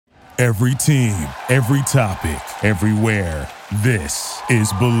Every team, every topic, everywhere. This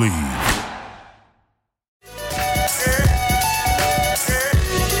is Believe.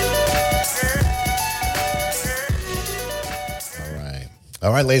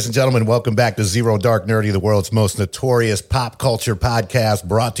 All right, ladies and gentlemen, welcome back to Zero Dark Nerdy, the world's most notorious pop culture podcast,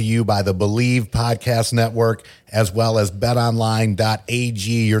 brought to you by the Believe Podcast Network, as well as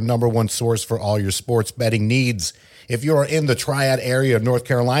betonline.ag, your number one source for all your sports betting needs. If you are in the Triad area of North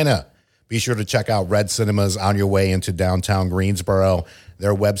Carolina, be sure to check out Red Cinemas on your way into downtown Greensboro.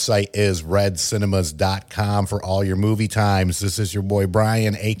 Their website is redcinemas.com for all your movie times. This is your boy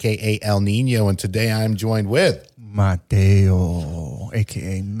Brian, a.k.a. El Nino, and today I'm joined with Mateo,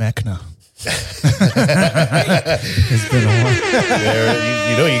 a.k.a. Mechna. It's been a while.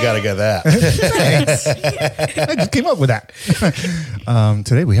 You know you got to get that. Thanks. I just came up with that.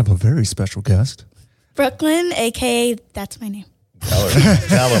 Today we have a very special guest. Brooklyn, a.k.a. that's my name. Tell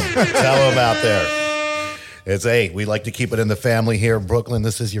him out there. We like to keep it in the family here. Brooklyn,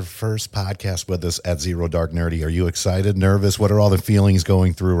 this is your first podcast with us at Zero Dark Nerdy. Are you excited, nervous? What are all the feelings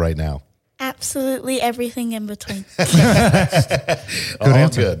going through right now? Absolutely everything in between.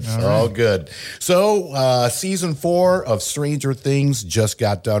 All good. So, season 4 of Stranger Things just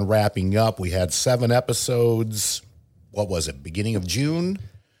got done wrapping up. We had 7 episodes. What was it? Beginning of June?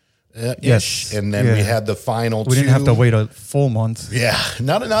 Yes. And then we had the final 2. We didn't have to wait a full month. Yeah,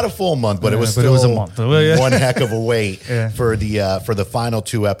 not a full month, but it was a month. One heck of a wait for the final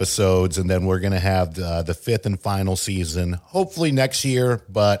 2 episodes, and then we're going to have the 5th and final season, hopefully next year,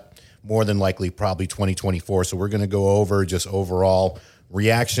 but more than likely probably 2024. So we're going to go over just overall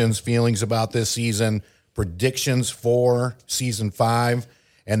reactions, feelings about this season, predictions for season 5,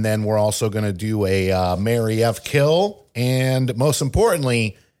 and then we're also going to do a Mary F. Kill, and most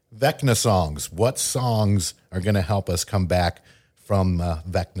importantly, Vecna songs. What songs are going to help us come back from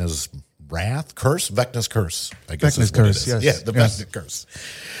Vecna's wrath? Vecna's curse, I guess. Vecna's curse, yes. yes. Yeah, the Vecna curse.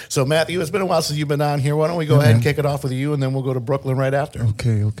 So, Matthew, it's been a while since you've been on here. Why don't we go ahead and kick it off with you, and then we'll go to Brooklyn right after.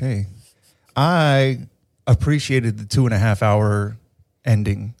 Okay. I appreciated the 2.5-hour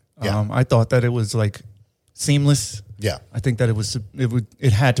ending. Yeah. I thought that it was like seamless. Yeah. I think that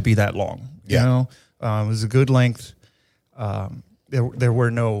it had to be that long. Yeah. You know, it was a good length. There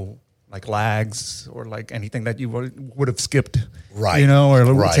were no like lags or like anything that you would have skipped, right? You know,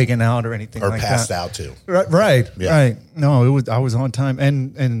 or taken out or anything, or like passed that. out to, right? Yeah. Right. No, I was on time,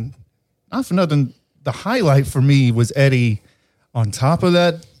 and not for nothing. The highlight for me was Eddie on top of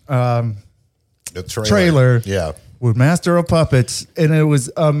that the trailer, yeah, with Master of Puppets, and it was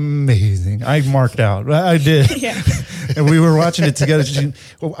amazing. I marked out. I did. Yeah. And we were watching it together.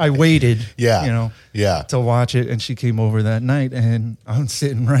 I waited, yeah, to watch it, and she came over that night, and I'm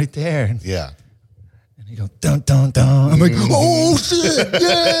sitting right there. And he goes, dun, dun, dun. I'm like, oh, shit,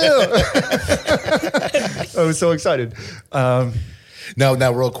 yeah. I was so excited. Now,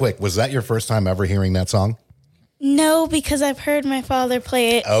 real quick, was that your first time ever hearing that song? No, because I've heard my father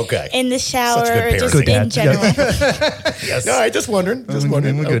play it in the shower or just Good in general. Yes. No, I just wondering. I'm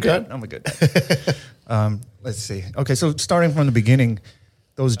a good dad. Let's see. Okay, so starting from the beginning,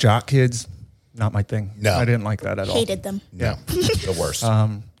 those jock kids, not my thing. No. I didn't like that at all. Hated them. No, the worst.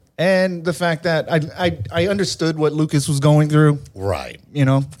 And the fact that I understood what Lucas was going through. Right. You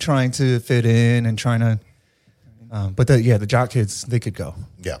know, trying to fit in and trying to, but the jock kids, they could go.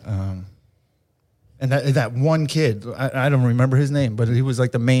 Yeah. And that one kid, I don't remember his name, but he was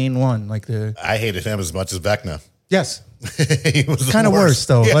like the main one, like I hated him as much as Vecna. Yes. He was kind of worse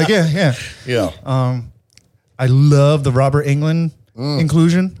though. Yeah. Like Yeah. I love the Robert Englund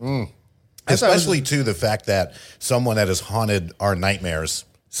inclusion. Especially too the fact that someone that has haunted our nightmares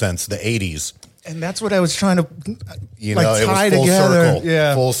since the 80s. And that's what I was trying to it tie was full together. circle.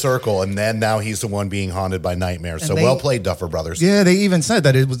 Yeah. Full circle. And then now he's the one being haunted by nightmares. So well played, Duffer Brothers. Yeah, they even said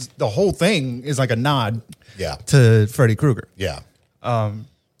that it was the whole thing is like a nod to Freddy Krueger. Yeah.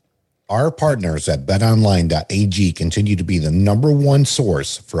 Our partners at betonline.ag continue to be the number one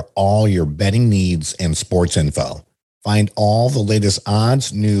source for all your betting needs and sports info. Find all the latest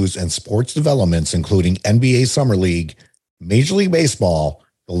odds, news, and sports developments, including NBA Summer League, Major League Baseball,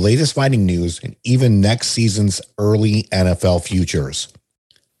 the latest fighting news, and even next season's early NFL futures.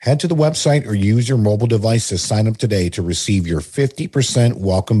 Head to the website or use your mobile device to sign up today to receive your 50%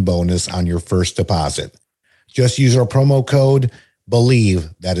 welcome bonus on your first deposit. Just use our promo code BELIEVE,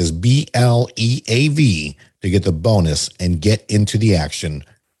 that is BLEAV, to get the bonus and get into the action.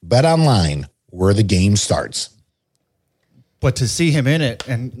 Bet online, where the game starts. But to see him in it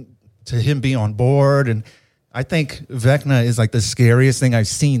and to him be on board, and I think Vecna is like the scariest thing I've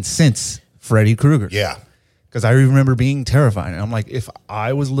seen since Freddy Krueger. Yeah. Because I remember being terrified. And I'm like, if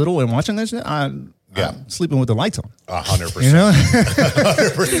I was little and watching this, I'm sleeping with the lights on. 100%. You know?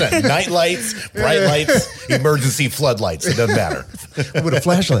 100%. Night lights, bright lights, emergency floodlights. It doesn't matter. With a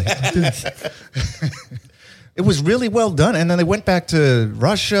flashlight. It was really well done. And then they went back to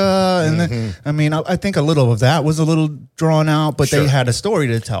Russia. And then, I mean, I think a little of that was a little drawn out, but they had a story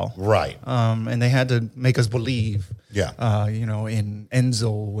to tell. Right. And they had to make us believe, yeah, you know, in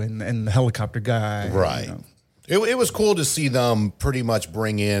Enzo and the helicopter guy. Right. You know. It was cool to see them pretty much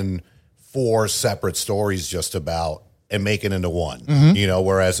bring in 4 separate stories just about and make it into one, you know,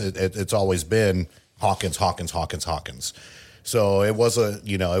 whereas it's always been Hawkins. So it was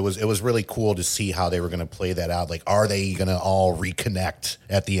it was really cool to see how they were going to play that out. Like, are they going to all reconnect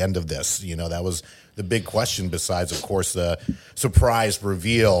at the end of this? You know, that was the big question besides, of course, the surprise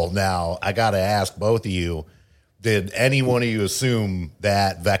reveal. Now, I got to ask both of you, did any one of you assume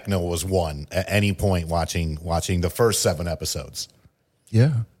that Vecna was one at any point watching the first 7 episodes?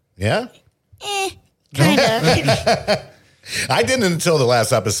 Yeah. Yeah? Kind of. I didn't until the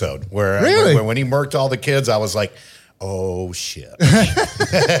last episode where when he murked all the kids, I was like, oh, shit.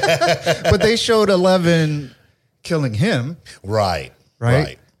 But they showed 11 killing him. Right.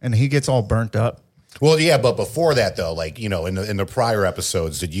 And he gets all burnt up. Well, yeah, but before that, though, like, you know, in the prior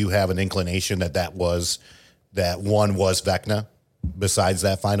episodes, did you have an inclination that one was Vecna besides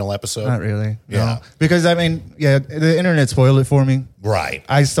that final episode? Not really. Yeah. No. Because, I mean, the internet spoiled it for me. Right.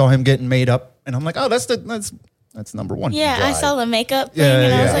 I saw him getting made up, and I'm like, oh, that's number one. Yeah, Right. I saw the makeup thing,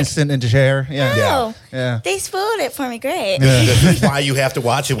 and I was like, instant into chair. Yeah. no, Yeah. they spoiled it for me. Great. Yeah. This is why you have to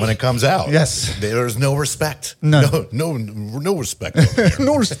watch it when it comes out. Yes. There's no respect. None. No respect.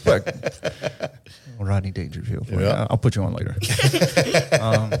 No respect. Rodney Dangerfield. Yeah. I'll put you on later.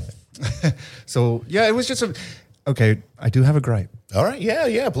 So, yeah, it was just okay, I do have a gripe. All right.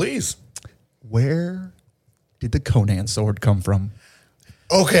 Yeah, please. Where did the Conan sword come from?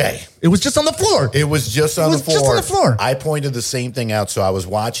 Okay. It was just on the floor. It was just on the floor. Just on the floor. I pointed the same thing out. So I was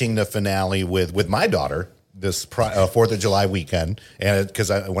watching the finale with my daughter this 4th of July weekend. And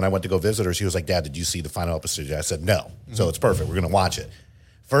because when I went to go visit her, she was like, Dad, did you see the final episode? I said, no. So it's perfect. We're going to watch it.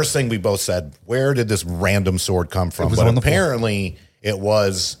 First thing we both said, where did this random sword come from? But apparently it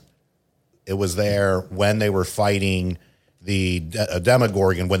was there when they were fighting the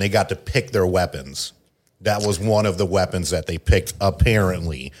Demogorgon, when they got to pick their weapons. That was one of the weapons that they picked,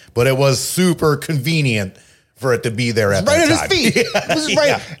 apparently. But it was super convenient for it to be there at that time. Right at his feet. It was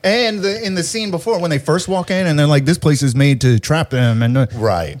right. And in the scene before, when they first walk in, and they're like, this place is made to trap them. And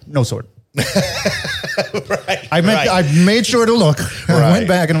no sword. I made sure to look. I went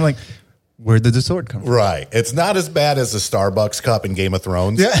back, and I'm like, where did the sword come from? Right. It's not as bad as the Starbucks cup in Game of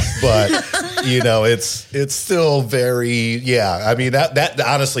Thrones. Yeah. But, you know, it's still very, I mean, that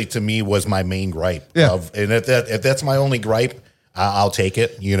honestly to me was my main gripe. Yeah. And if that's my only gripe, I'll take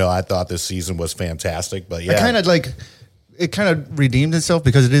it. You know, I thought this season was fantastic, but yeah. It kind of redeemed itself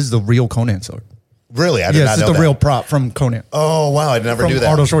because it is the real Conan sword. Really? I did not know it's the real prop from Conan. Oh, wow. I never knew that.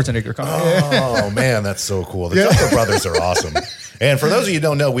 Arnold Schwarzenegger. Oh, man. That's so cool. The Jumper Brothers are awesome. And for those of you who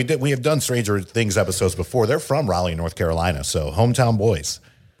don't know, we have done Stranger Things episodes before. They're from Raleigh, North Carolina. So hometown boys.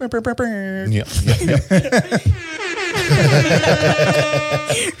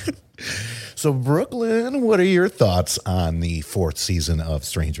 So Brooklyn, what are your thoughts on the 4th season of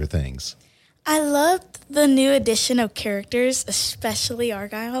Stranger Things? I loved the new addition of characters, especially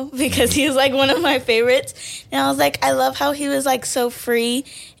Argyle, because he was like one of my favorites. And I was like, I love how he was like so free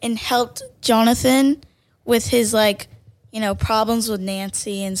and helped Jonathan with his like, you know, problems with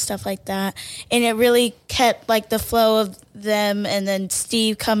Nancy and stuff like that. And it really kept like the flow of them and then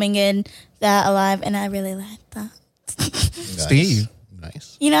Steve coming in that alive. And I really liked that. Nice. Steve.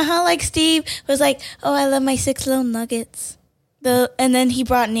 Nice. You know how like Steve was like, oh, I love my 6 little nuggets. And then he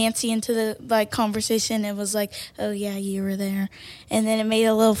brought Nancy into the like conversation and was like, "Oh yeah, you were there," and then it made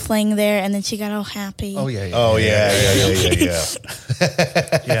a little fling there, and then she got all happy. Oh yeah. Oh yeah.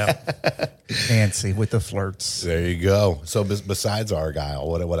 Yeah. Nancy with the flirts. There you go. So besides Argyle,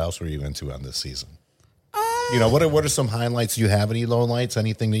 what else were you into on this season? You know, what are some highlights? Do you have any lowlights?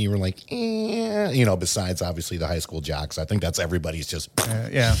 Anything that you were like, you know, besides obviously the high school jocks? I think that's everybody's just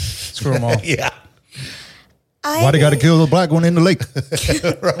screw them all. Yeah. Why they got to kill the black one in the lake?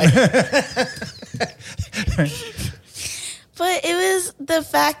 But it was the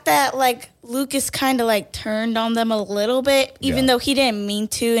fact that like Lucas kind of like turned on them a little bit, even though he didn't mean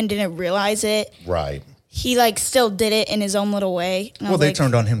to and didn't realize it. Right. He like still did it in his own little way. Well, they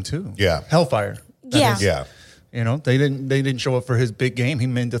turned on him too. Yeah. Hellfire. Yeah. You know, they didn't show up for his big game. He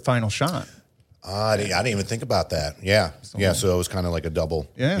made the final shot. I didn't even think about that. Yeah. So it was kind of like a double.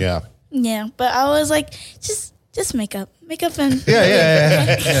 Yeah. Yeah, but I was like, just just makeup and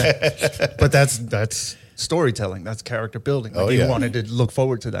Yeah. But that's storytelling. That's character building. Like you wanted to look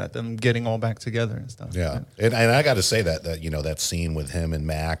forward to that, them getting all back together and stuff. Yeah. And I got to say that, that scene with him and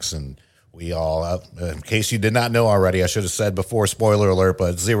Max, and we all, in case you did not know already, I should have said before, spoiler alert,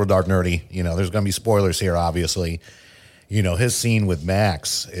 but Zero Dark Nerdy, there's going to be spoilers here, obviously. His scene with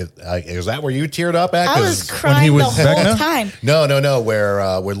Max, is that where you teared up at? I was crying the whole time. No,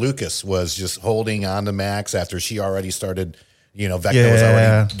 where Lucas was just holding on to Max after she already started, Vecna was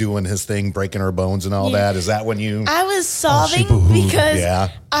already doing his thing, breaking her bones and all that. Is that when you... I was sobbing because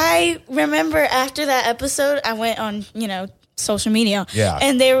I remember after that episode, I went on, social media. Yeah.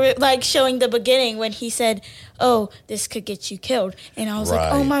 And they were like showing the beginning when he said, "Oh, this could get you killed." And I was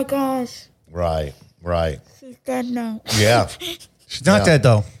like, "Oh my gosh." Right. She's dead now. Yeah. She's not dead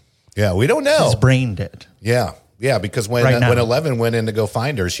though. Yeah, we don't know. She's brain dead. Yeah, because when 11 went in to go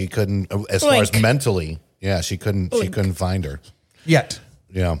find her, she couldn't, as far as mentally, she couldn't find her. Yet.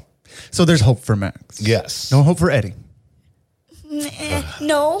 Yeah. So there's hope for Max. Yes. No hope for Eddie.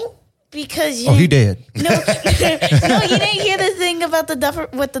 No, because he did. No, no, you didn't hear the thing about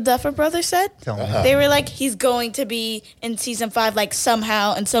what the Duffer Brothers said? Tell me. They were like, he's going to be in season 5, like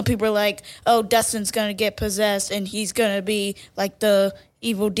somehow, and some people were like, "Oh, Dustin's gonna get possessed, and he's gonna be like the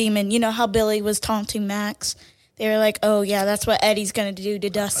evil demon." You know how Billy was taunting Max? They were like, "Oh yeah, that's what Eddie's gonna do to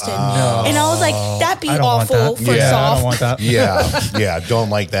Dustin." And I was like, "That'd be awful for I Soft." don't want that. Yeah, don't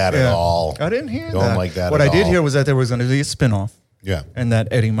like that at all. I didn't hear that. Don't like that What at I did all. hear was that there was going to be a spinoff. Yeah. And that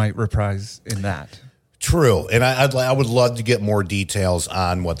Eddie might reprise in that. True. And I would love to get more details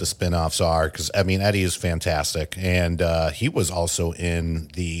on what the spinoffs are, because, Eddie is fantastic. And he was also in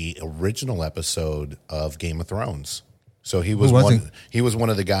the original episode of Game of Thrones. So he was he was one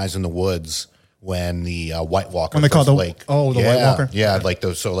of the guys in the woods when the White Walker When they called the White Walker? Yeah, like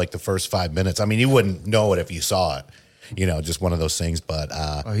the first 5 minutes. You wouldn't know it if you saw it. Just one of those things. But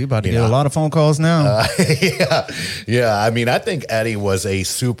you about to get a lot of phone calls now. Yeah. I think Eddie was a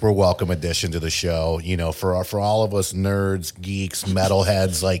super welcome addition to the show. For all of us nerds, geeks,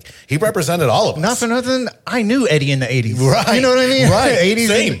 metalheads, like he represented all of us. Not for nothing, I knew Eddie in the 80s. Right. You know what I mean? Right. 80s.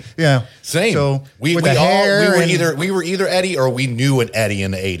 Same. Same. So we were either Eddie or we knew an Eddie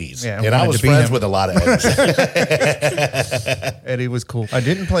in the 80s. Yeah, and I was friends with a lot of Eddies. Eddie was cool. I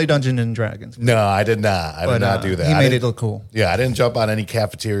didn't play Dungeons and Dragons. No, I did not. I did not do that. He made it look cool. Yeah, I didn't jump on any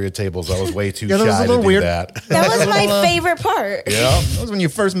cafeteria tables. I was way too shy was a to little do weird. that. That was my favorite part. Yeah. That was when you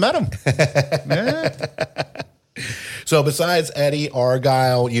first met him. Yeah. So besides Eddie,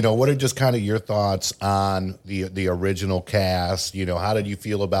 Argyle, what are just kind of your thoughts on the original cast? How did you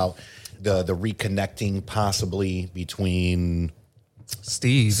feel about the reconnecting possibly between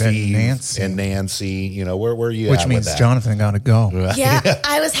Steve and Nancy? Where were you Which at means with that? Jonathan got to go. Yeah,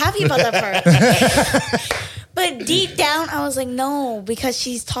 I was happy about that part. But deep down, I was like, no, because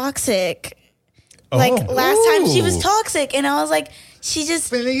she's toxic. Like last time she was toxic, and I was like, she just...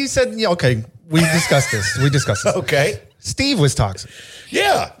 You said, okay, we discussed this. Okay. Steve was toxic.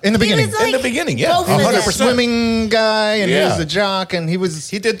 Yeah. In the beginning. In the beginning, yeah. both of them. 100%. Swimming guy, and he was a jock, and he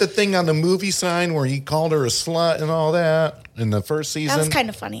did the thing on the movie sign where he called her a slut and all that in the first season. That was kind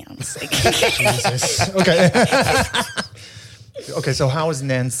of funny, honestly. Okay. Okay, so how is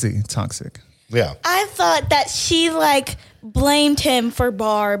Nancy toxic? Yeah. I thought that she, blamed him for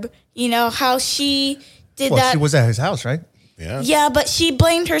Barb. How she did that. She was at his house, right? Yeah. Yeah, but she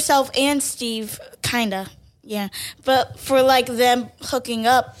blamed herself and Steve, kind of. Yeah. But for, them hooking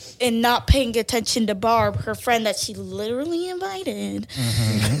up and not paying attention to Barb, her friend that she literally invited.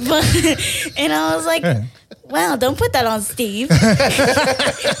 Mm-hmm. And I was like, wow, don't put that on Steve.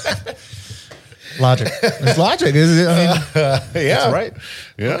 Logic. There's logic. Is it? Yeah. That's right.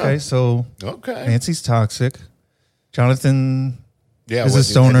 Yeah. Okay, so Nancy's toxic. Jonathan is a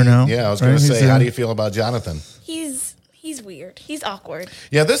stoner now. Yeah, I was going to say, how do you feel about Jonathan? He's weird. He's awkward.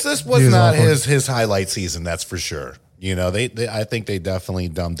 Yeah, this was not his highlight season, that's for sure. I think they definitely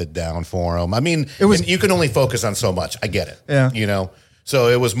dumbed it down for him. You can only focus on so much. I get it. Yeah. So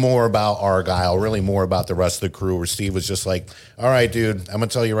it was more about Argyle, really more about the rest of the crew, where Steve was just like, all right, dude, I'm going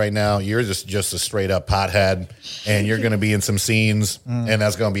to tell you right now, you're just a straight up pothead, and you're going to be in some scenes, and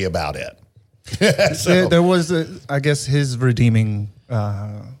that's going to be about it. So, there was, I guess, his redeeming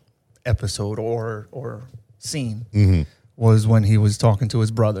episode or scene was when he was talking to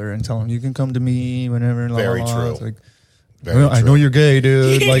his brother and telling him, you can come to me whenever. Very true. It's like, I know you're gay,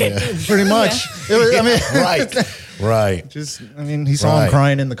 dude. Pretty much. Right. He saw him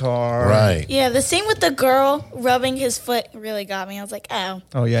crying in the car. Right. Yeah, the same with the girl rubbing his foot really got me. I was like, oh.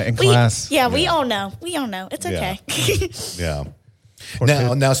 Oh, yeah, in class. We all know. We all know. It's okay. Yeah.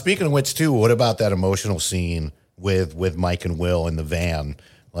 Now, speaking of which, too, what about that emotional scene with Mike and Will in the van.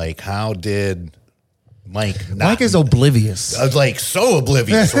 Like, how did Mike is oblivious. Like, so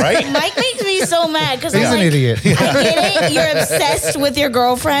oblivious, right? Mike makes me so mad because He's I'm an like, idiot. I get it. You're obsessed with your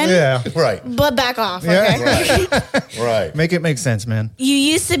girlfriend. Yeah. Right. But back off. Okay? Right. Make it make sense, man. You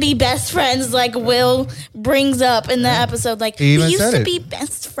used to be best friends, like Will brings up in the episode. Like, He even we used said to it. be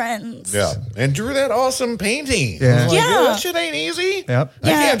best friends. Yeah. And drew that awesome painting. Yeah. I was like, Yeah. that shit ain't easy. Yep. I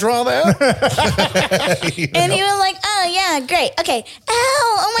can't draw that. And he was like, oh, yeah, great. Okay.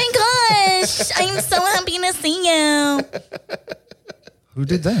 Oh my gosh. I'm so happy to see you. Who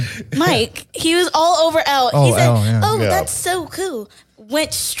did that? Mike, he was all over Elle. Oh, He said, Elle, yeah. oh, Yeah. that's so cool.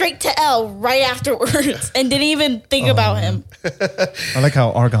 Went straight to Elle right afterwards and didn't even think about him. I like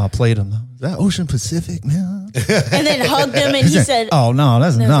how Argyle played him, though. Is that Ocean Pacific, man? And then hugged him and he said, Oh, no,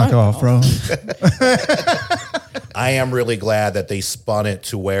 that's a knockoff, bro. I am really glad that they spun it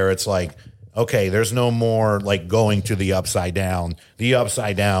to where it's like, okay, there's no more like going to the Upside Down. The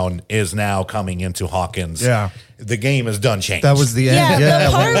Upside Down is now coming into Hawkins. Yeah. The game is done changed. That was the end. yeah,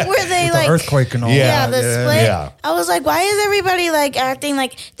 the part where they With like the earthquake and all Yeah, that. the split. Yeah. I was like, why is everybody like acting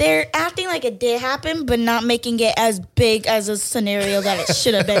like they're acting like it did happen, but not making it as big as a scenario that it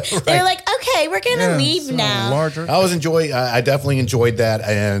should have been. They're like, okay, we're gonna leave so now. Larger. I definitely enjoyed that.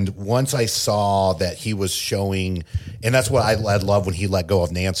 And once I saw that he was showing, and that's what I love when he let go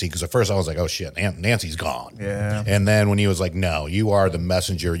of Nancy, because at first I was like, oh shit, Nancy's gone. Yeah. And then when he was like, no, you are the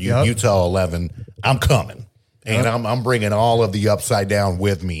messenger. Yep. You tell 11, I'm coming. And I'm bringing all of the Upside Down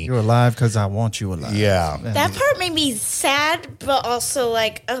with me. You're alive because I want you alive. Yeah. That part made me sad, but also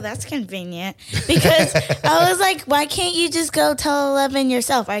like, oh, that's convenient. Because I was like, why can't you just go tell 11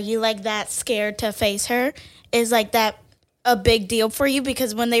 yourself? Are you like that scared to face her? Is like that a big deal for you?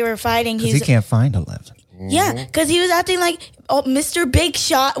 Because when they were fighting, Because he can't find 11. Yeah, because he was acting like Mr. Big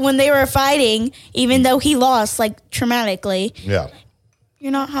Shot when they were fighting, even though he lost like traumatically. Yeah.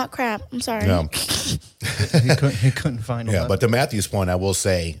 You're not hot crap. I'm sorry. Yeah. He couldn't find 11. Yeah, but to Matthew's point, I will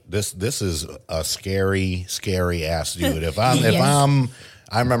say this is a scary, scary ass dude.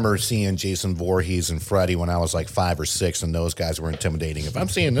 I remember seeing Jason Voorhees and Freddy when I was like 5 or 6, and those guys were intimidating. If I'm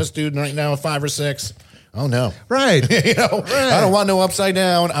seeing this dude right now at 5 or 6, oh no. Right. I don't want no Upside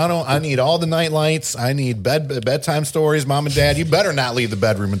Down. I need all the night lights. I need bedtime stories. Mom and Dad, you better not leave the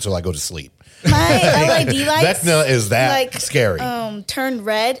bedroom until I go to sleep. My LED lights Is that scary? Turned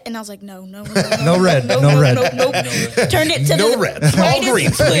red, and I was like, no. No red. No red. Turned it to No the red. All brightest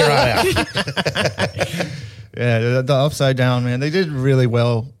green from blue. here on out. Yeah, the Upside Down, man. They did really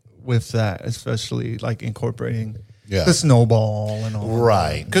well with that, especially like incorporating the snowball and all.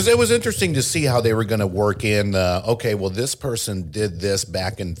 Right. Because it was interesting to see how they were going to work in, okay, well, this person did this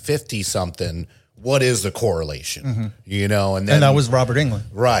back in 50-something. What is the correlation? Mm-hmm. You know, and then And that was Robert Englund.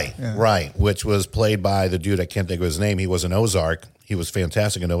 right, which was played by the dude, I can't think of his name. He was in Ozark. He was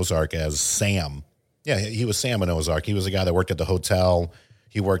fantastic in Ozark as Sam. Yeah, he was Sam in Ozark. He was the guy that worked at the hotel.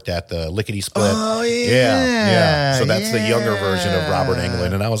 He worked at the Lickety Split. Oh, yeah. So that's the younger version of Robert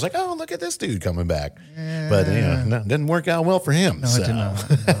Englund. And I was like, oh, look at this dude coming back. Yeah. But, didn't work out well for him. No, it did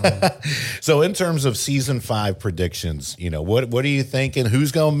not. So in terms of season 5 predictions, what are you thinking?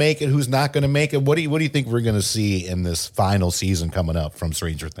 Who's going to make it? Who's not going to make it? What do you think we're going to see in this final season coming up from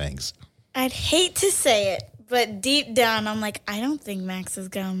Stranger Things? I'd hate to say it, but deep down, I'm like, I don't think Max is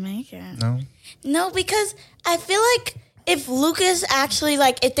going to make it. No, because I feel like if Lucas actually,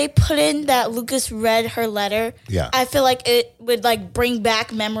 like, if they put in that Lucas read her letter, I feel like it would, like, bring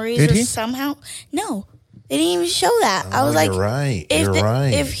back memories Did or he? somehow. No, they didn't even show that. I was like, you're right.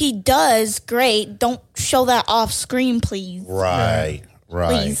 If he does, great. Don't show that off screen, please. Right.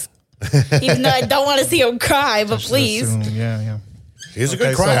 Please. Even though I don't want to see him cry, but please. Assume, yeah. He's a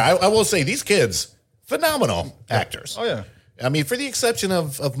good crier. I will say, these kids, phenomenal actors. Oh, yeah. I mean, for the exception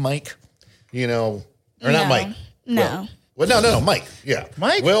of Mike, or not Mike. No. Well, no, Mike. Yeah.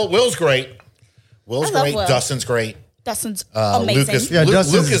 Mike? Will's great. Will's I love great. Will. Dustin's great. Dustin's amazing. Lucas, Yeah,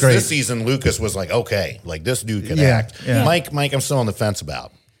 Dustin's Lucas great. this season, Lucas was like, okay, like this dude can Yeah, act. yeah. Mike, I'm still on the fence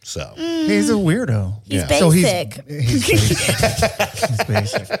about. So He's a weirdo. He's Yeah. So basic. he's basic. He's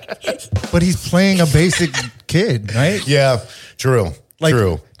basic. But he's playing a basic kid, right? yeah, true.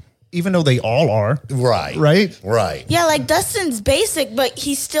 Even though they all are. Right. Right? Yeah, like Dustin's basic, but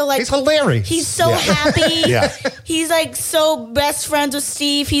he's still like He's hilarious. He's so happy. Yeah. He's like so best friends with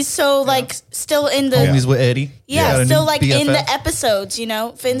Steve. He's so like still in the Homies with Eddie. yeah, Got a still new like in BFF. the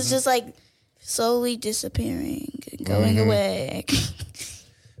episodes. Finn's just like slowly disappearing and going away.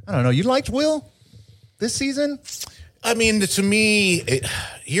 I don't know. You liked Will this season? I mean, to me,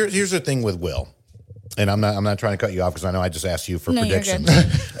 here's the thing with Will. And I'm not trying to cut you off because I know I just asked you for No, you're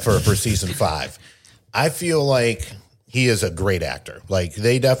predictions for season 5. I feel like he is a great actor. Like,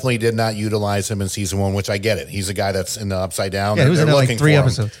 they definitely did not utilize him in season 1, which I get it. He's a guy that's in the Upside Down. Yeah, he was in like 3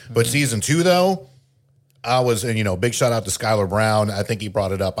 episodes. But season 2, though, I was, big shout out to Skylar Brown. I think he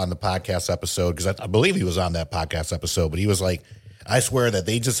brought it up on the podcast episode because I believe he was on that podcast episode. But he was like, I swear that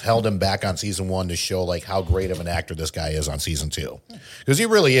they just held him back on season 1 to show like how great of an actor this guy is on season 2, because he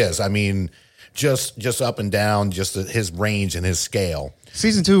really is. I mean, just up and down, just his range and his scale.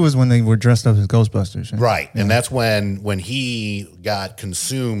 Season 2 was when they were dressed up as Ghostbusters, right? Yeah. And that's when he got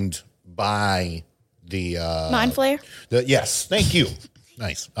consumed by the Mind Flayer. Yes, thank you.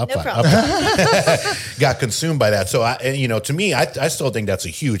 Nice. No problem. Got consumed by that. So, to me, I still think that's a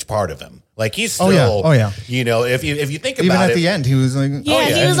huge part of him. Like, he's still, oh yeah. If you think about it. Even at the end, he was like,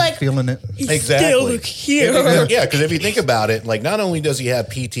 he was like, feeling it. Exactly. Still here. Yeah, because if you think about it, like, not only does he have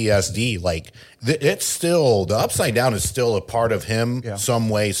PTSD, like, it's still, the Upside Down is still a part of him some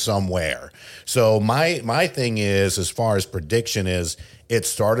way, somewhere. So my thing is, as far as prediction is, it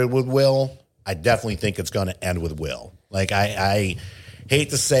started with Will. I definitely think it's going to end with Will. Like, I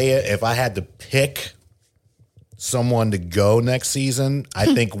hate to say it, if I had to pick someone to go next season,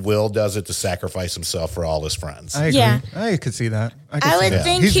 I think Will does it to sacrifice himself for all his friends. I agree. Yeah. I could see that. I would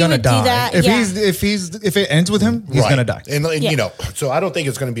think he's he gonna would die. do that. If it ends with him, he's gonna die. And so I don't think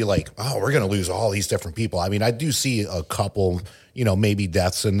it's going to be like, oh, we're going to lose all these different people. I mean, I do see a couple, maybe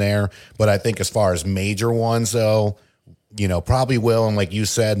deaths in there, but I think as far as major ones, though, probably Will, and like you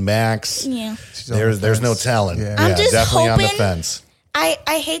said, Max. Yeah. There's no telling. Yeah. I'm just definitely hoping, on the fence.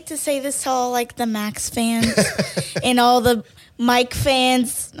 I hate to say this to all like the Max fans and all the Mike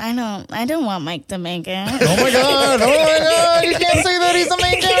fans. I don't want Mike to make it. Oh my god! You can't say that he's the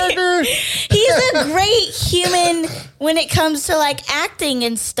main character. He's a great human when it comes to like acting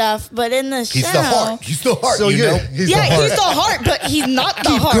and stuff, but in the show, He's the heart. He's the heart. So He's he's the heart, but he's not the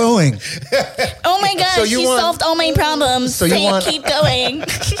Keep heart. going. Oh my gosh, So she solved all my problems. So you want- keep going.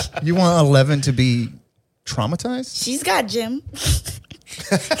 You want 11 to be traumatized? She's got Jim.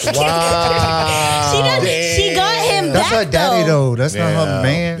 Wow. She got him That's back her daddy though. That's not her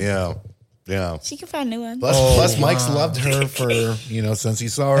man. Yeah. She can find new ones. Plus Mike's loved her for, since he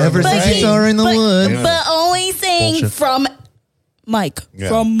saw her. Ever since he saw her in the woods. But only saying Bullshit. from Mike. Yeah.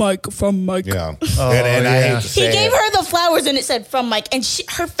 From Mike. Yeah. Oh, and I hate to He say gave it. her the flowers and it said from Mike, and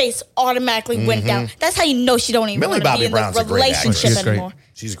her face automatically went down. That's how you know she don't even Millie want to Bobby be in Brown's the a great actress. relationship She's great. anymore.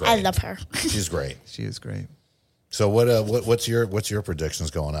 She's great. I love her. She's great. She is great. So what's your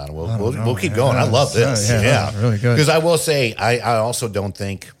predictions going on? We'll keep man. going. I love this. Yeah, Yeah, really good. Because I will say I also don't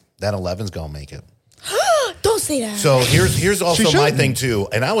think that 11's gonna make it. Don't say that. So here's also my shouldn't. thing too,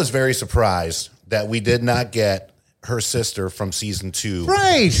 and I was very surprised that we did not get her sister from season 2.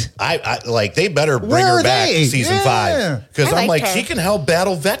 Right. I like they better bring Where her are back they? season Yeah. 5 because I I'm liked like her. she can help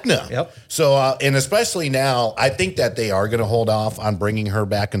battle Vecna. Yep. So and especially now, I think that they are going to hold off on bringing her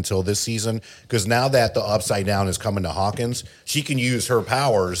back until this season because now that the Upside Down is coming to Hawkins, she can use her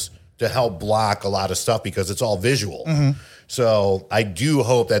powers to help block a lot of stuff because it's all visual. Mm-hmm. So I do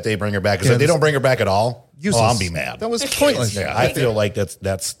hope that they bring her back because if they don't bring her back at all, Useless. I'll be mad. That was pointless. Yeah, I feel like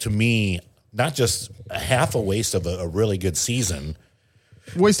that's to me not just a half a waste of a really good season,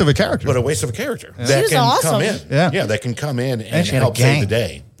 Waste of a character. but a waste of a character that She was can awesome. come in. Yeah. That can come in and she had a help save gang. the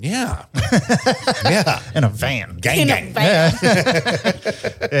day. Yeah, yeah, in a van. gang. Yeah,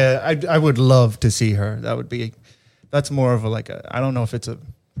 I would love to see her. That's more of I don't know if it's a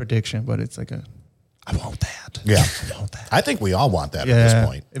prediction, but it's like I want that. Yeah, I want that. I think we all want that at this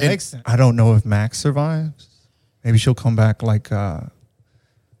point. It makes. I don't know if Max survives. Maybe she'll come back like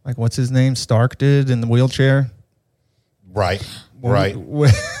what's his name? Stark did in the wheelchair. Right, right.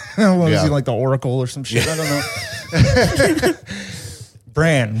 Was Yeah. he like the Oracle or some shit? I don't know.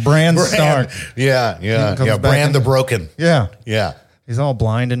 Bran Stark. Yeah, He comes back Bran in- the Broken. Yeah. Yeah, He's all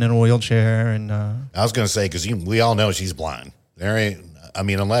blind and in a wheelchair, and I was gonna say because we all know she's blind. There ain't. I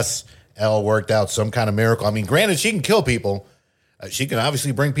mean, unless Elle worked out some kind of miracle. I mean, granted, she can kill people. She can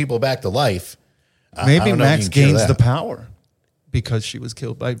obviously bring people back to life. I maybe don't know if Max you can cure gains the that. power because she was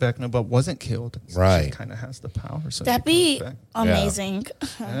killed by Vecna, but wasn't killed. So Right. She kind of has the power. So That'd she be comes back. amazing.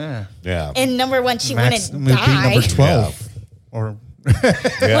 Yeah. Yeah, And number one, she Max wouldn't would be number die. 12. Or yeah.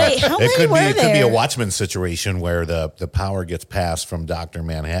 Wait, how it many could were be. It could be a there? Watchmen situation where the power gets passed from Dr.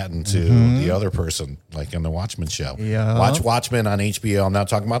 Manhattan to the other person, like in the Watchmen show. Yeah. Watch Watchmen on HBO. I'm not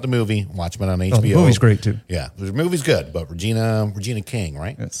talking about the movie. Watchmen on HBO. the movie's great too. Yeah, the movie's good, but Regina King,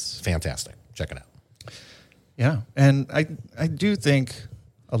 right? Yes. Fantastic. Check it out. Yeah. And I do think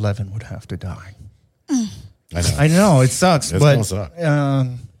 11 would have to die. I know. I know it sucks, It's but gonna suck.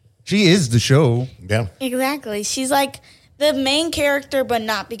 she is the show. Yeah. Exactly. She's like the main character, but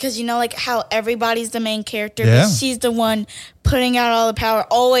not because like how everybody's the main character. Yeah. But she's the one putting out all the power,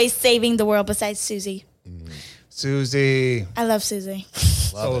 always saving the world. Besides Susie, Susie. I love Susie.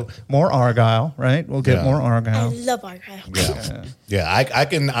 So more Argyle, right? We'll get more I Argyle. love Argyle. Yeah, I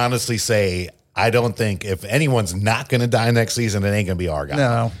can honestly say I don't think if anyone's not going to die next season, it ain't going to be Argyle.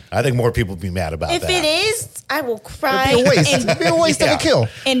 No. I think more people would be mad about If that. it is, I will cry. It'd be a waste. It'd be a waste of a kill.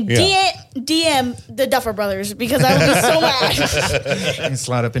 And DM the Duffer Brothers because I would be so mad. And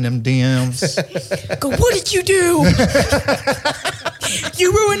slide up in them DMs. Go, what did you do?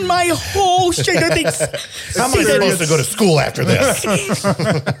 You ruined my whole Stranger Things. How am I supposed to go to school after this?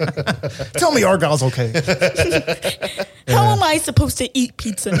 Tell me Argyle's okay. How am I supposed to eat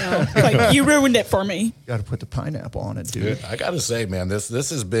pizza now? Like, you ruined it for me. Got to put the pineapple on it, dude. I got to say, man, this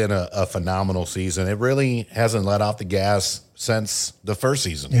has been a phenomenal season. It really hasn't let off the gas since the first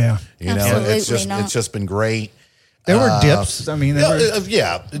season. Yeah. You know, Absolutely it's just been great. There were dips. I mean,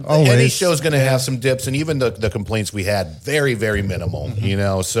 Any always. show's going to have some dips, and even the complaints we had, very, very minimal, you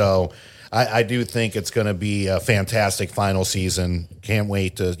know. So I do think it's going to be a fantastic final season. Can't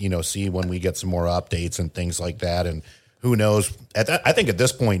wait to, see when we get some more updates and things like that. And who knows? I think at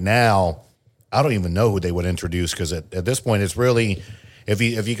this point now, I don't even know who they would introduce because at this point, it's really, if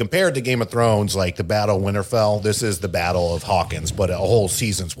you compare it to Game of Thrones, like the Battle of Winterfell, this is the Battle of Hawkins, but a whole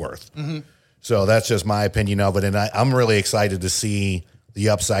season's worth. Mm-hmm. So that's just my opinion of it. And I'm really excited to see the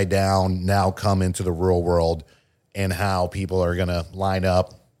Upside Down now come into the real world and how people are going to line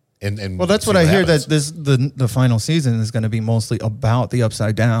up. And well, that's what I hear, that the final season is going to be mostly about the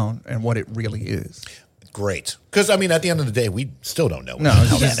Upside Down and what it really is. Great. Because, I mean, at the end of the day, we still don't know. No,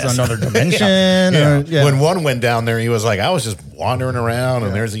 it's just another dimension. When one went down there, he was like, I was just wandering around,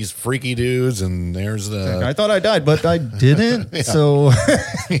 and there's these freaky dudes, and there's the... I thought I died, but I didn't. So,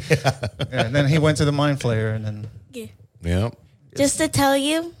 and then he went to the Mind Flayer, and then... Yeah. Just to tell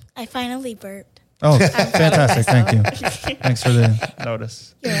you, I finally burped. Oh, fantastic. Thank you. Thanks for the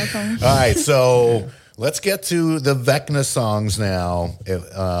notice. You're welcome. All right, so... Let's get to the Vecna songs now.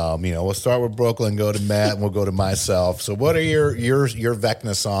 We'll start with Brooklyn, go to Matt, and we'll go to myself. So what are your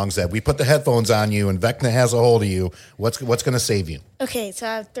Vecna songs that we put the headphones on you and Vecna has a hold of you? What's going to save you? Okay, so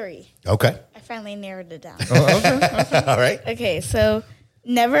I have 3. Okay. I finally narrowed it down. Okay. All right. Okay, so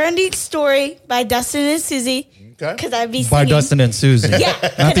Never Ending Story by Dustin and Susie. Okay. Because I'd be By singing. Dustin and Susie. Yeah.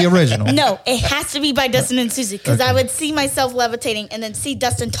 Not the original. No, it has to be by Dustin and Susie because I would see myself levitating and then see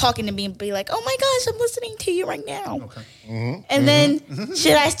Dustin talking to me and be like, oh my gosh, I'm listening to you right now. Okay. Mm-hmm. And then,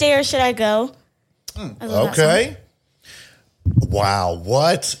 Should I Stay or Should I Go? I love that Okay. Wow.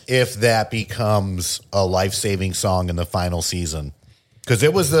 What if that becomes a life-saving song in the final season? Because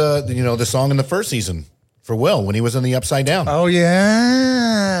it was the song in the first season for Will when he was in the Upside Down. Oh,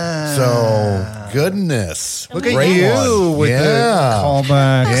 yeah. So, goodness. Look at Great you one. with the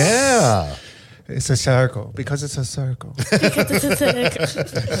callbacks. Yeah. It's a circle because it's a circle.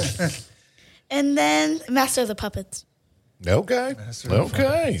 And then Master of the Puppets. Okay.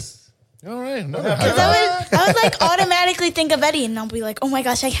 Okay. All right. Another high Because I would like automatically think of Eddie and I'll be like, oh my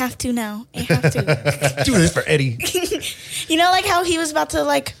gosh, I have to now. I have to. Do this for Eddie. Like how he was about to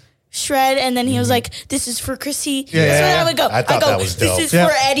like shred and then he was like, this is for Chrissy. Yeah. That's when I would go. I thought that was dope. This is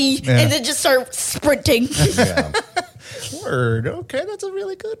for Eddie. Yeah. And then just start sprinting. Yeah. Word. Okay, that's a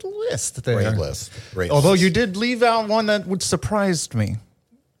really good list there. Great list. Great Although list. you did leave out one that would surprised me.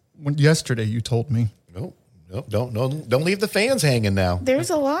 Yesterday you told me. No, don't leave the fans hanging now. There's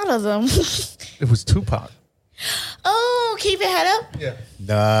a lot of them. It was Tupac. Oh, Keep It Head Up? Yeah.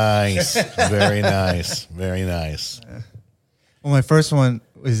 Nice. Very nice. Very nice. Well, my first one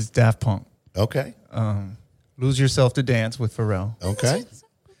is Daft Punk. Okay. Lose Yourself to Dance with Pharrell. Okay.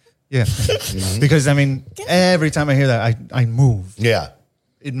 Yeah. Because, I mean, every time I hear that, I move. Yeah.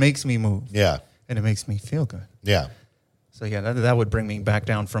 It makes me move. Yeah. And it makes me feel good. Yeah. So, yeah, that would bring me back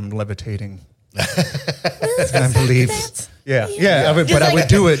down from levitating. I believe. Yeah. I would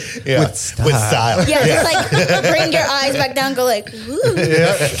do it with style. With style. Yeah, just like bring your eyes back down, go like, woo.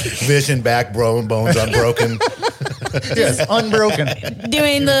 Vision back, bones unbroken. Yes, unbroken.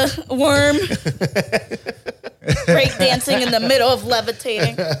 Doing the worm. Break dancing in the middle of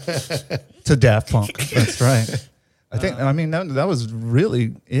levitating. To Daft Punk. That's right. That was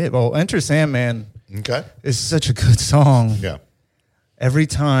really it. Well, Enter Sandman Okay. is such a good song. Yeah. Every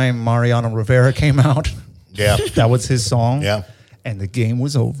time Mariano Rivera came out, Yeah. that was his song. Yeah. And the game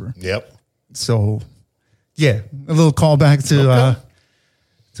was over. Yep. So, yeah, a little callback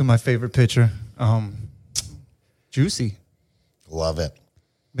to my favorite pitcher, Juicy. Love it.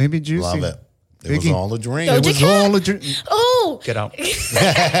 Maybe Juicy. Love it. It was Biggie. all a dream. Doja It was Cat? all a dream. Oh, Get out. no,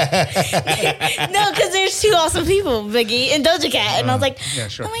 because there's two awesome people, Biggie and Doja Cat. And I was like, yeah,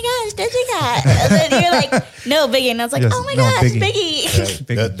 sure. oh my gosh, Doja Cat. And then you're like, no, Biggie. And I was like, Yes, oh my no, gosh, Biggie.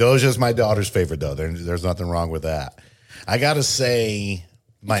 Biggie. Doja's my daughter's favorite, though. There's nothing wrong with that. I got to say,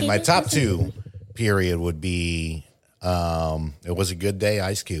 my top two, period, would be It Was a Good Day,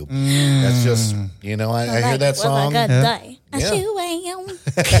 Ice Cube. That's just, you know, I hear that song. Was a good day.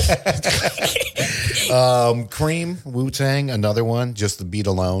 Cream, Wu-Tang, another one, just the beat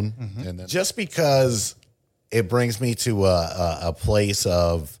alone. And then just because it brings me to a place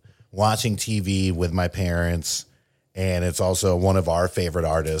of watching TV with my parents, and it's also one of our favorite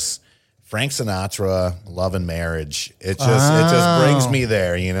artists, Frank Sinatra, Love and Marriage. It just brings me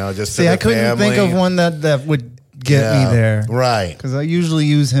there, you know, just See, to the I couldn't think of one that would get me there. Right. Because I usually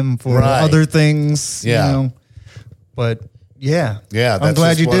use him for other things, you know. But yeah. Yeah. I'm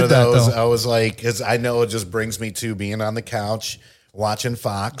glad you did that, though. I was like, I know it just brings me to being on the couch, watching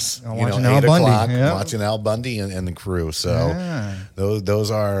Fox, watching 8 Al Bundy, o'clock, yeah. watching Al Bundy and the crew. So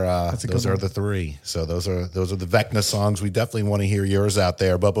those are the three. So those are the Vecna songs. We definitely want to hear yours out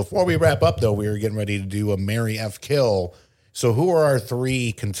there. But before we wrap up, though, we were getting ready to do a Marry F Kill. So who are our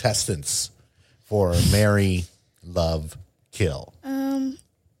three contestants for Marry, Love, Kill?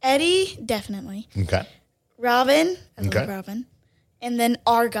 Eddie, definitely. Okay. Robin, I love Robin. And then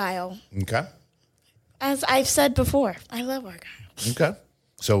Argyle. Okay. As I've said before, I love Argyle. Okay.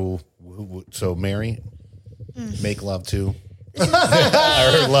 So Mary, make love to, or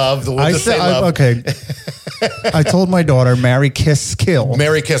love. We'll just say love. Okay. I told my daughter, marry, kiss, kill.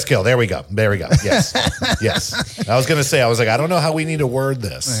 Marry, kiss, kill. There we go. Yes. Yes. I was going to say, I was like, I don't know how we need to word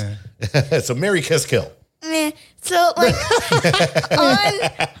this. So marry, kiss, kill. So like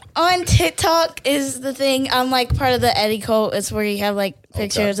on TikTok is the thing. I'm like part of the Eddie cult. It's where you have like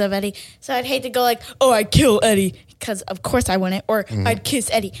pictures of Eddie. So I'd hate to go like, oh, I'd kill Eddie because of course I wouldn't, or I'd kiss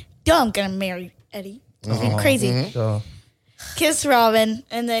Eddie. No, I'm gonna marry Eddie. Crazy. Kiss Robin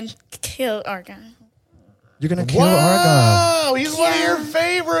and then kill Argyle. You're gonna kill Argyle. Oh, he's one of your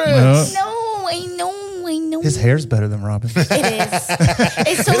favorites. No, I know. His hair's better than Robin. It is.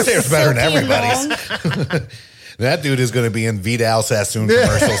 It's so His hair's better than silky and everybody's. long. That dude is going to be in Vidal Sassoon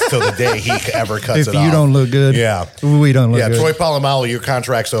commercials till the day he ever cuts it off. If you don't look good, we don't look good. Yeah, Troy Polamalu, your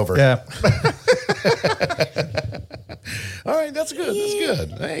contract's over. Yeah. All right, that's good. That's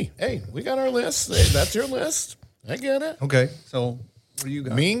good. Hey, we got our list. Hey, that's your list. I get it. Okay, so what do you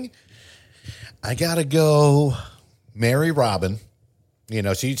got? Me, I got to go marry Robin. You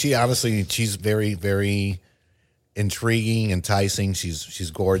know, she honestly, she's very, very intriguing, enticing.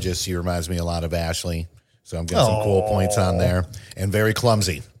 She's gorgeous. She reminds me a lot of Ashley. So I'm getting some cool points on there, and very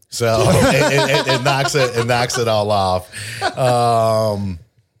clumsy. So it knocks it all off.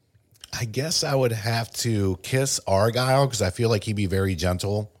 I guess I would have to kiss Argyle because I feel like he'd be very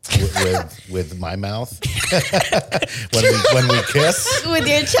gentle with my mouth when we kiss With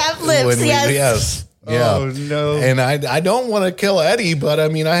your chapped lips, yes. Yeah. Oh, no. And I don't want to kill Eddie, but I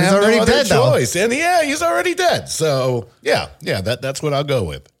mean, I have already no other dead, though. choice. And he's already dead. So yeah, that's what I'll go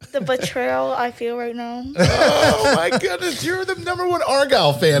with. The betrayal I feel right now. Oh my goodness, you're the number one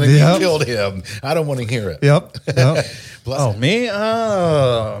Argyle fan, and you killed him. I don't want to hear it. Yep. Me?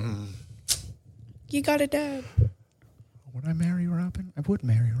 You got it, Dad. Would I marry Robin? I would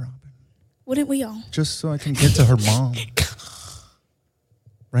marry Robin. Wouldn't we all? Just so I can get to her mom.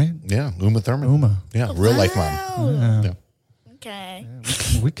 Right? Yeah, Uma Thurman. Uma. Yeah, real life mom. Yeah. Okay.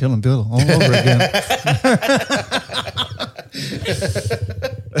 Yeah, we killing Bill all over again.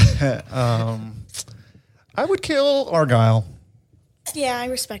 I would kill Argyle. Yeah, I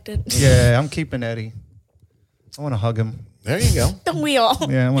respect it. Yeah, I'm keeping Eddie. I want to hug him. There you go. Don't we all?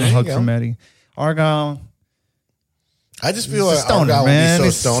 Yeah, I want a hug from Eddie. Argyle. I just feel He's like a stoner, Argyle man. will be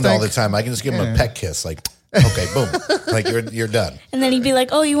He's so stoned all the time. I can just give him a peck kiss, like, okay, boom, like you're done. And then he'd be like,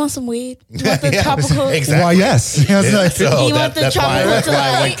 "Oh, you want some weed? You want the tropical?" Exactly. Why, yes. Yeah, so You want the that's why tropical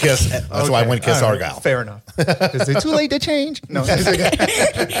I went delight? kiss. That's why I went kiss Argyle. Fair enough. Is it too late to change? No.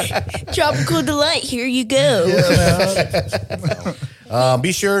 Tropical delight. Here you go.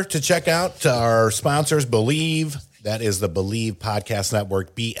 Be sure to check out our sponsors, Believe. That is the Believe Podcast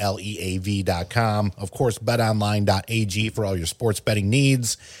Network, BLEAV.com. Of course, betonline.ag for all your sports betting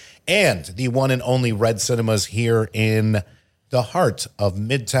needs. And the one and only Red Cinemas here in the heart of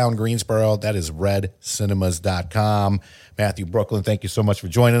Midtown Greensboro. That is redcinemas.com. Matthew Brooklyn, thank you so much for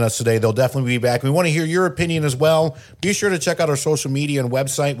joining us today. They'll definitely be back. We want to hear your opinion as well. Be sure to check out our social media and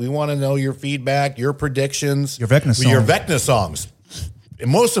website. We want to know your feedback, your predictions. Your Vecna songs. Your Vecna songs.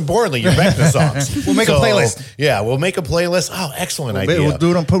 most importantly, your Vecna songs. We'll make a playlist. Yeah, we'll make a playlist. Oh, excellent idea. We'll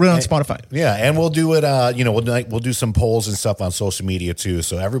do it put it on Spotify. Yeah, and we'll do it. We'll do some polls and stuff on social media too.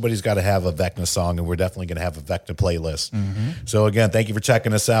 So everybody's got to have a Vecna song, and we're definitely going to have a Vecna playlist. So again, thank you for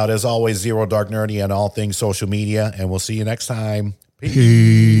checking us out. As always, Zero Dark Nerdy on all things social media, and we'll see you next time.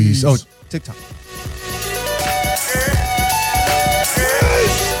 Peace. Oh, TikTok.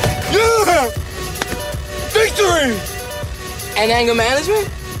 Yeah! Victory! And anger management?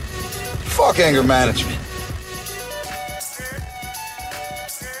 Fuck anger management.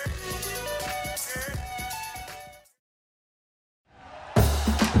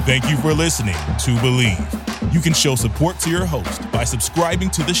 Thank you for listening to Believe. You can show support to your host by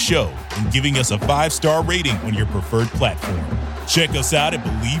subscribing to the show and giving us a 5-star rating on your preferred platform. Check us out at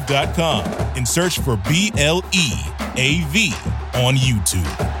Believe.com and search for BLEAV on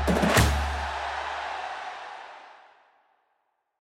YouTube.